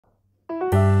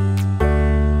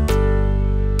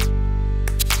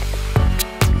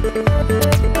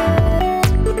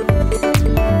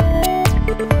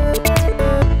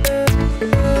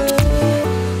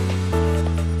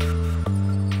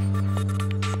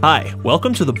Hi,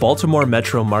 welcome to the Baltimore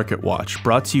Metro Market Watch,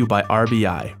 brought to you by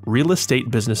RBI, Real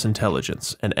Estate Business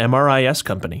Intelligence, an MRIS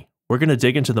company. We're going to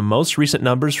dig into the most recent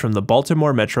numbers from the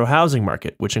Baltimore Metro housing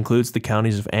market, which includes the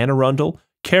counties of Anne Arundel,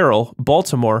 Carroll,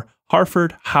 Baltimore,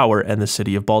 Harford, Howard, and the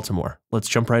city of Baltimore. Let's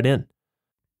jump right in.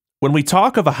 When we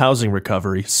talk of a housing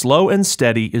recovery, slow and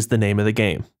steady is the name of the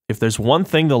game. If there's one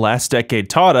thing the last decade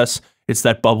taught us, it's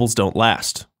that bubbles don't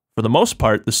last. For the most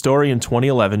part, the story in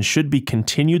 2011 should be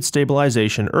continued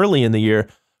stabilization early in the year,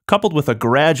 coupled with a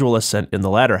gradual ascent in the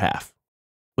latter half.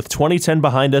 With 2010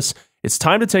 behind us, it's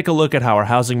time to take a look at how our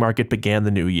housing market began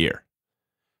the new year.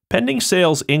 Pending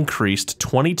sales increased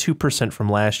 22% from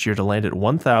last year to land at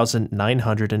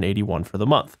 1,981 for the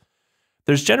month.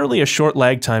 There's generally a short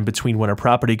lag time between when a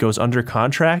property goes under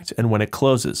contract and when it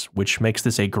closes, which makes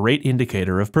this a great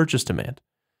indicator of purchase demand.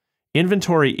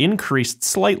 Inventory increased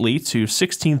slightly to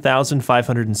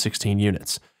 16,516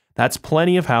 units. That's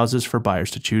plenty of houses for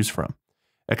buyers to choose from.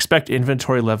 Expect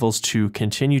inventory levels to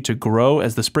continue to grow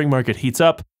as the spring market heats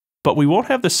up, but we won't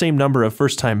have the same number of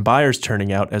first-time buyers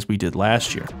turning out as we did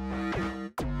last year.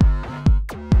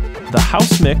 The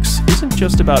house mix isn't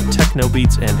just about techno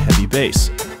beats and heavy bass.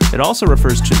 It also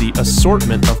refers to the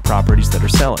assortment of properties that are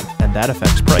selling, and that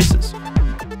affects prices.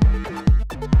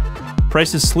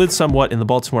 Prices slid somewhat in the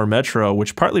Baltimore Metro,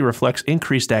 which partly reflects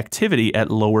increased activity at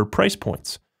lower price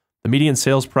points. The median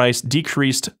sales price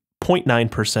decreased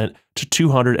 0.9% to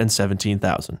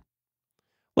 $217,000.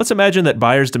 Let's imagine that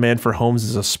buyers' demand for homes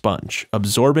is a sponge,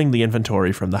 absorbing the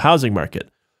inventory from the housing market.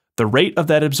 The rate of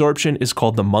that absorption is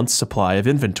called the month's supply of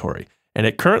inventory, and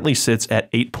it currently sits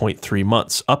at 8.3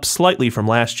 months, up slightly from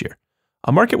last year.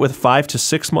 A market with 5 to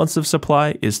 6 months of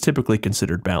supply is typically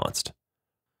considered balanced.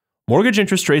 Mortgage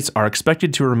interest rates are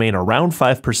expected to remain around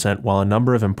 5% while a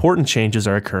number of important changes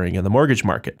are occurring in the mortgage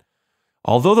market.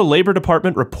 Although the Labor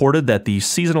Department reported that the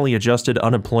seasonally adjusted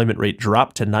unemployment rate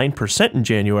dropped to 9% in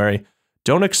January,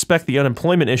 don't expect the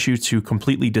unemployment issue to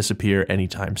completely disappear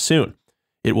anytime soon.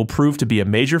 It will prove to be a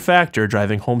major factor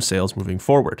driving home sales moving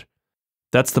forward.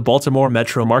 That's the Baltimore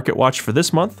Metro Market Watch for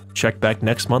this month. Check back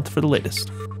next month for the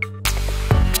latest.